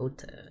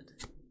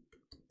 Otad,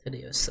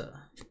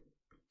 Tediosa,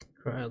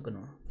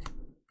 Cryogonal,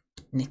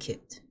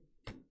 Nickit,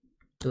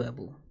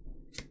 Duable,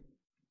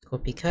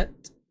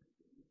 Copycat,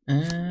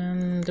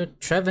 And the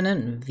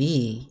Trevenant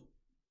V.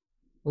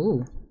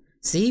 Ooh.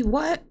 See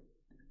what?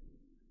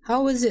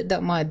 How is it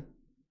that my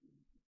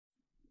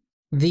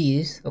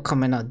V's are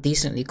coming out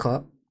decently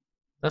cut?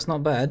 That's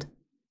not bad.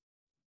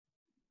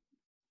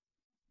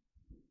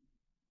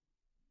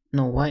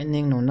 No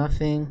whitening, no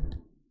nothing.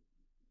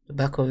 The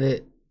back of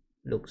it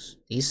looks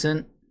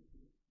decent.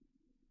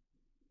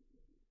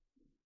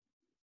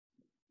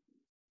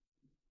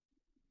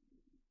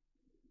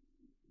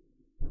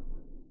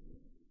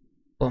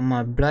 But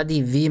my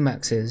bloody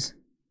VMAXs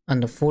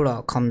and the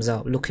fallout comes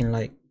out looking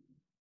like,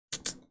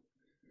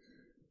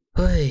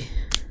 hey.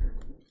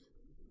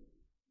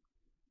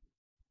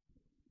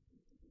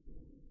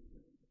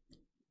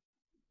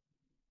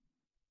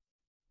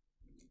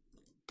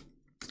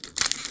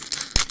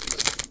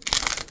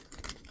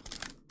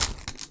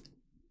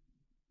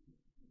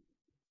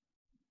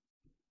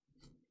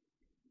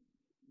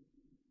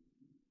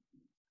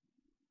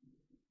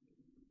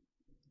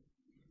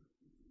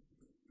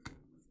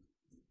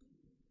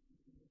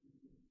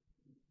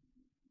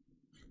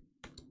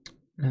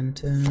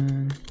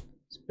 Lantern,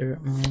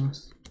 Spirit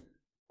Mouse,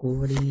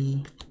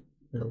 Gordy,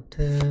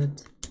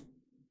 Loted,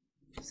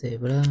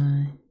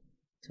 Sableye,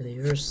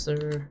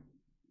 Teleurser,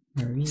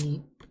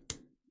 Marie,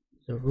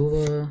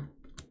 Zorua,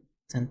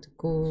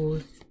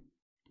 Tentacle,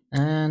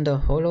 and a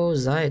Holo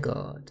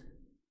Zygarde.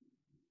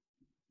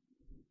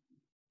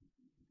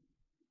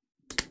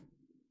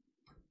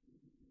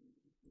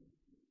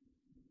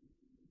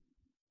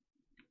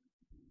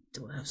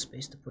 Do I have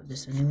space to put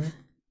this anywhere?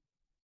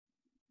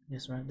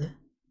 Yes, right there.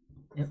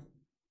 Yep.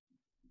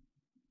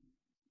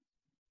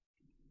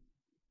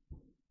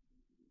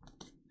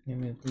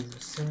 Remove these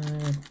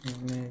aside.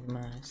 Remove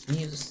my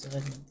sleeves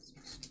aside. Make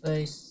some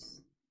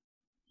space.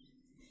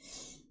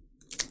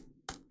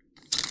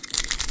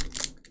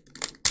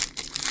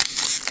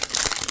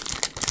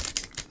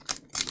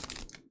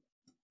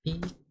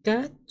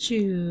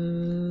 Pikachu.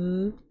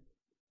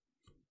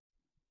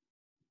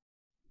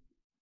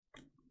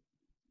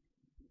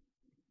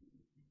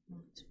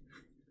 One, two,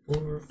 three,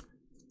 4.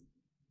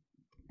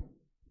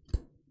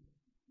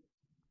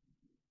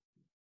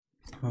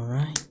 All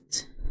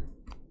right.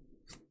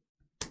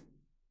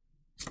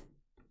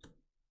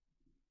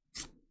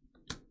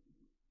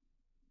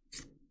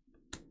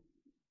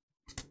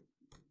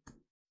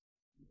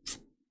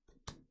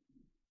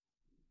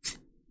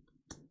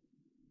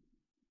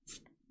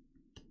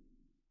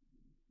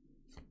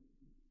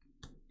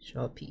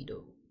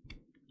 Sharpedo.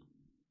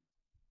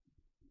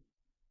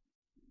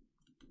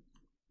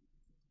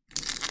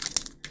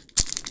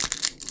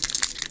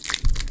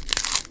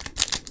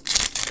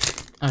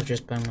 I've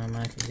just banged my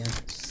mic again.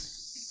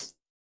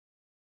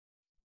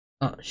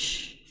 Oh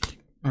shh.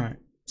 Alright,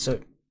 so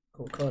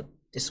cool card.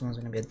 This one's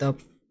gonna be a dub.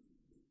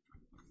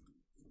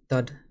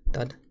 Dud,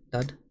 dud,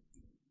 dud.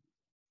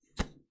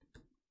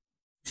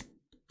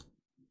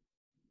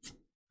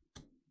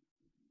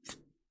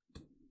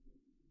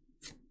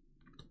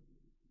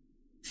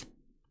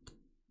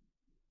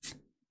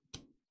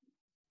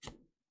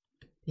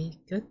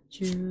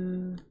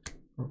 Pikachu,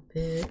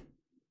 Opet,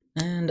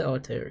 and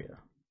Altaria.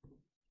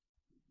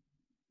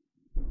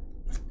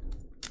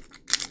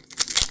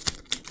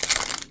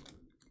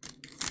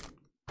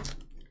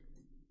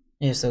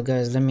 Yeah, so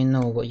guys, let me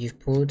know what you've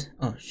pulled.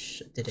 Oh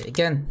shit, I did it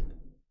again.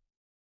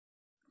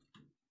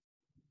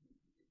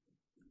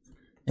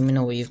 Let me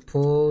know what you've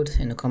pulled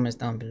in the comments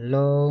down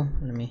below.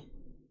 Let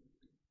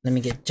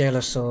me get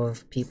jealous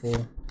of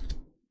people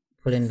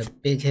pulling the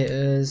big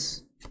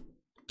hitters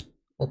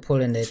or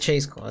pulling their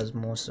chase cards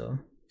more so.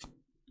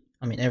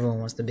 I mean, everyone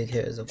wants the big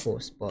hitters, of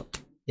course,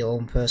 but your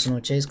own personal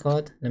chase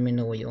card. Let me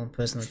know what your own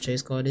personal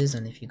chase card is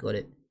and if you got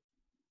it.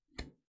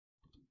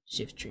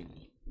 Shift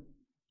tree.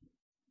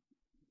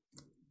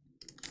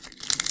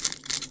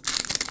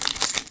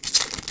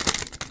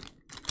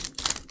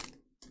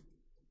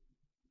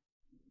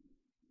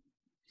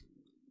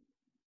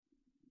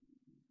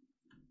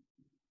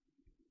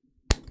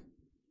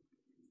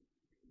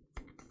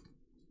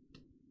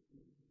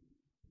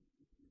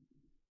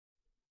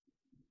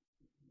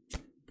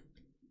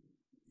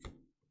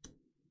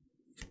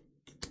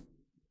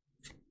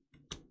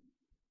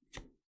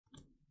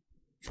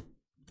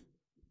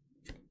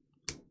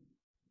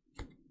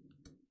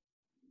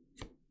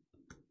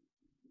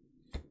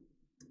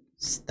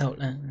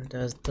 Stoutland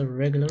does the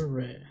regular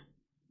rare.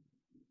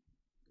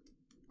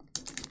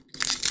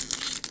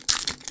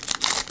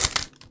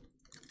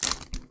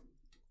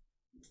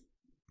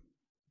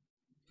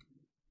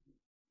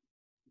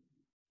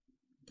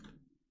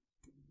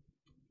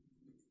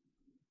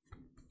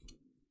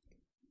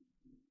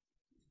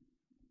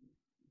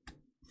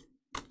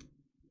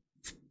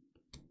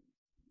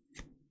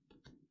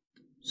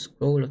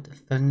 Scroll of the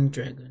Fanged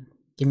Dragon.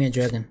 Give me a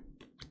dragon.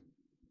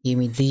 Give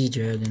me the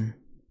dragon.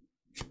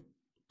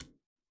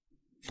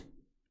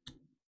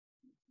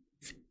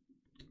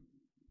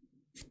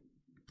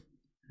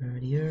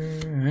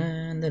 Earlier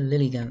and the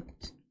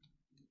Lilligant.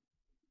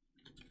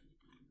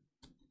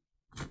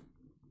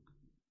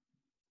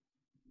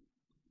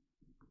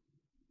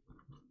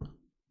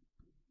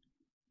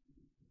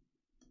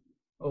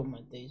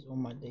 all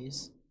my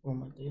days,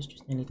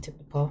 just nearly tipped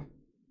the par.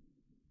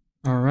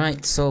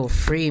 Alright, so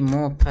 3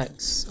 more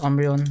packs.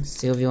 Umbreon,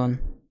 Sylveon,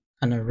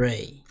 and a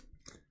Ray.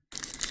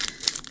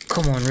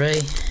 Come on,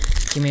 Ray.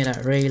 Give me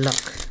that Ray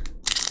luck.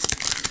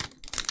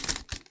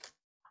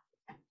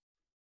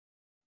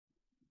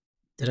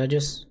 Did I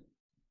just...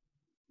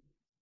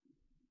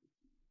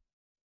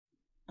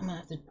 I'm gonna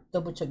have to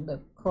double check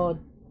that card.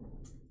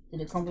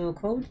 Did it come with a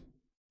code?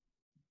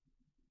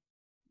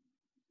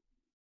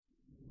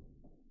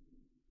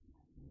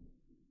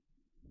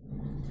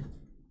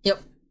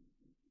 Yep.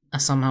 I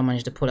somehow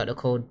managed to pull out the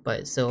code by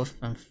itself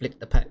and flick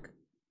the pack.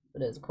 So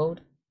there's a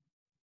code.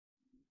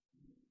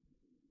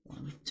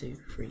 1, 2,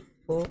 3,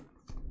 4.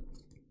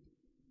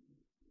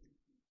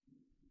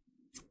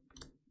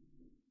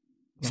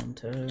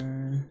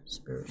 Lantern,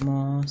 Spirit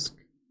Mask,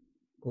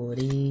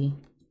 Gordy,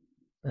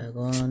 Bag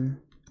On,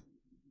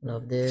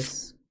 Love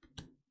This,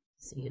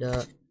 Seed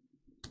Up,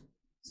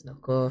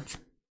 Slack Off,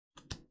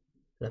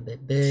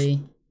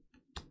 Bay,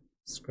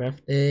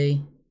 Scraft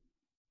Day.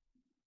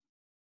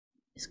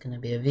 It's gonna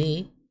be a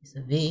V. It's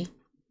a V.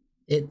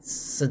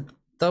 It's a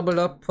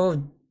double up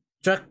of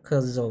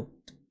Dracozolt.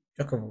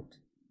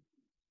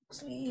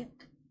 Sweet.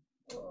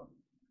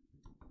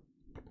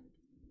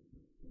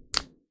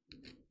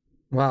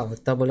 Wow, a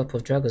double up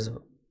of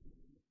Dracozolt.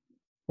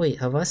 Wait,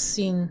 have I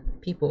seen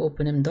people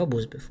open them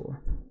doubles before?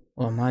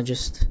 Or am I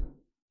just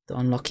the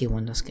unlucky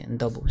one that's getting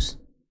doubles?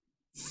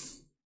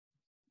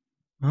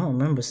 I don't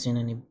remember seeing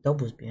any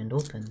doubles being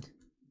opened.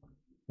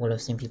 Well,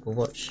 I've seen people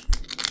watch.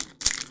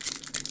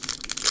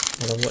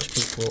 Well, I've watched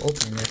people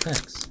opening their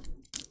packs.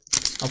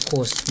 Of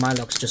course, my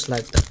luck's just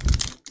like that.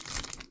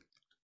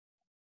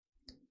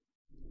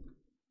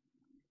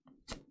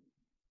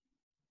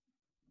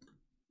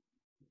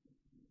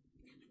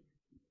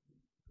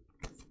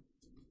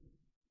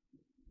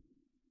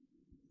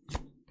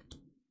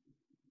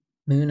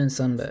 Moon and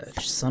Sun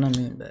Badge, Sun and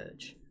Moon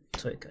Badge,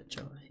 Toy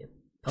Catcher,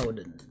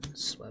 Hippowdon,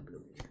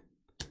 Swablu,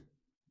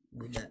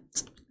 with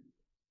that,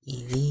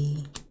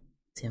 Eevee,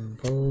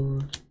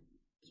 Timpo,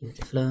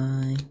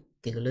 Cutiefly,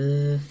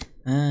 Gigaloo,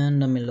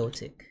 and a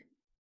Milotic.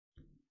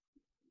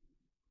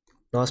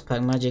 Last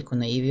pack magic on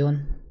the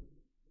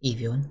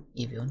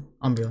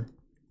Umbreon.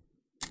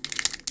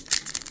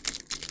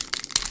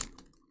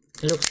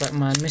 It looks like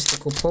my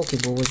mystical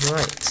Pokeball was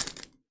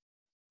right.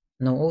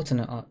 No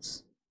alternate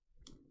arts.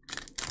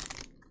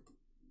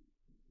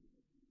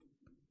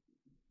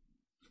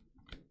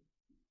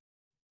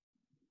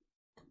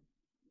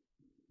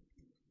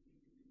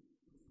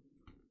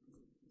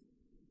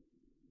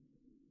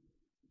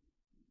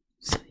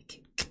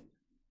 Psychic.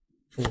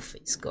 Full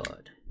Face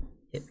Guard.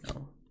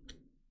 Hypno.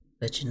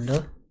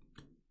 Legenda.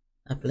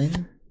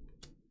 Applin.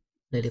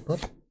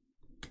 Lilipop.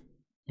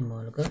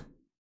 Emolga.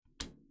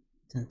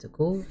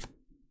 Tentacle.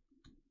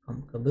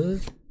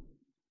 Pumpkaboo.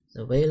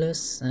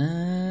 Zawailus.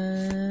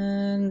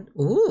 And...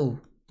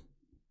 ooh!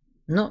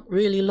 Not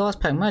really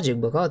last pack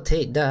magic, but I'll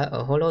take that.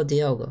 A Holo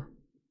Dialga.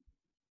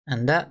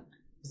 And that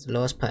is the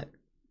last pack.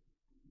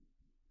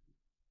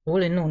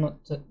 All in all,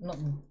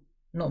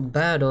 not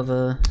bad of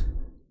a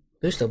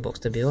booster box,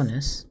 to be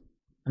honest.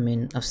 I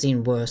mean, I've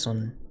seen worse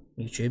on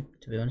YouTube,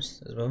 to be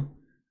honest, as well.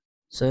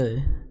 So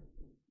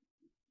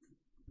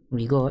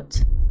we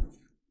got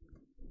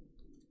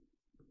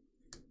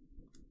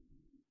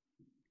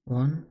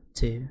 1,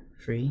 2,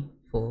 3,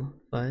 4,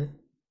 5,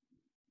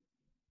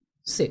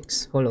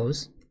 6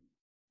 holos.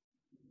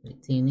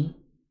 Victini,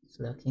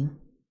 Slacking,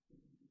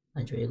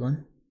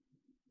 Hydreigon,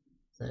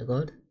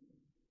 Zygarde,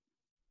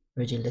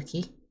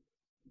 Regieleki,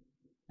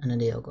 and a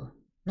Dialga.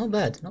 Not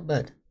bad, not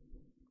bad.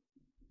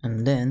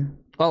 And then,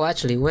 oh,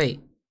 actually,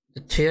 wait,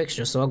 the 2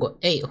 extra, so I got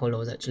 8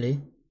 holos actually.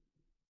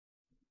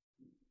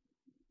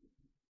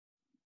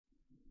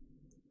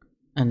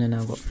 And then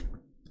I got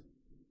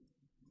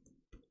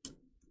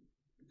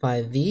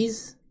 5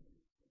 V's,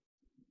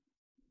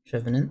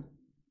 Trevenant,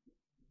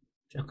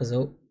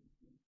 Dracozolt,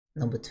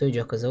 number 2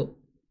 Dracozolt,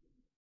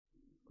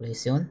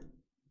 Glaceon,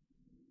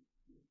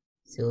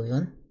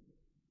 Sylveon,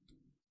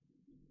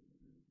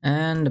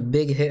 and the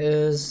big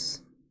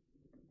hitters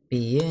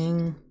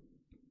being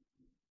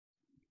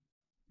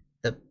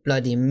the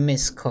bloody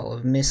miscut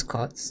of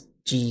miscuts.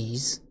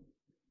 Jeez.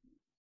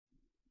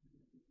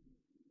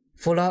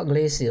 Full Art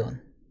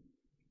Glaceon,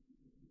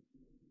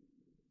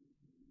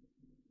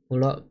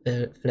 Full Art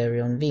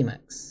Flareon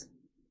VMAX,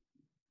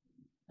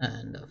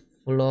 and a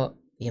Full Art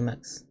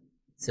VMAX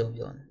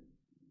Sylveon.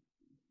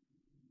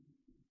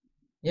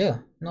 Yeah,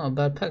 not a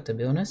bad pack, to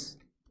be honest.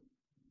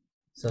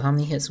 So how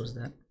many hits was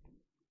that?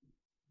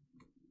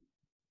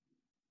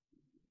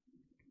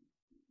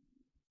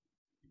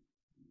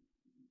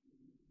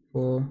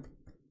 4,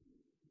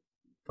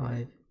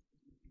 5,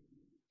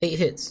 8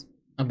 hits,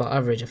 about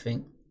average, I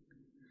think.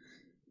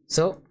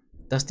 So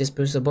that's this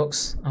booster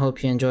box. I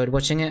hope you enjoyed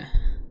watching it.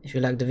 If you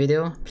liked the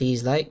video,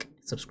 please like,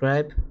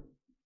 subscribe,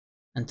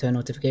 and turn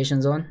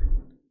notifications on.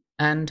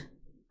 And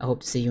I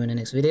hope to see you in the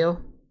next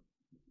video.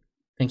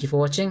 Thank you for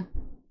watching.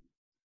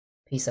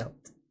 Peace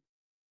out.